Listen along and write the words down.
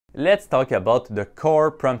let's talk about the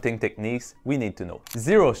core prompting techniques we need to know: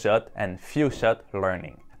 zero-shot and few-shot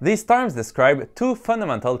learning. These terms describe two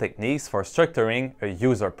fundamental techniques for structuring a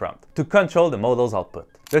user prompt to control the model's output.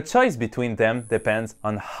 The choice between them depends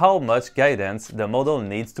on how much guidance the model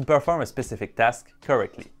needs to perform a specific task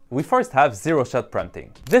correctly. We first have zero-shot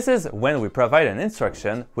prompting. This is when we provide an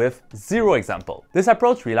instruction with zero example. This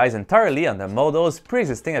approach relies entirely on the model's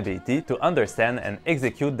pre-existing ability to understand and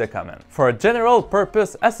execute the command. For a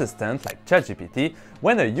general-purpose assistant like ChatGPT,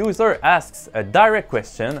 when a user asks a direct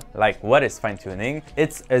question like what is fine-tuning,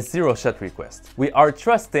 it's a zero-shot request. We are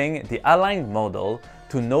trusting the aligned model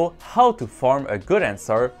to know how to form a good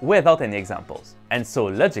answer without any examples. And so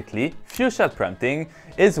logically, few-shot prompting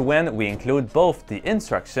is when we include both the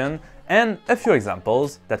instruction and a few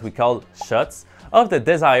examples that we call shots of the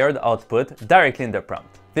desired output directly in the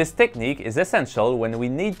prompt. This technique is essential when we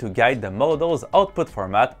need to guide the model's output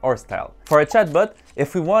format or style. For a chatbot,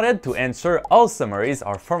 if we wanted to ensure all summaries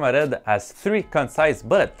are formatted as 3 concise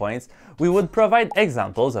bullet points, we would provide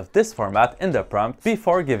examples of this format in the prompt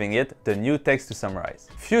before giving it the new text to summarize.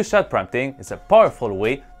 Few-shot prompting is a powerful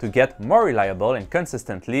way to get more reliable and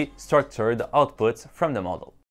consistently structured outputs from the model.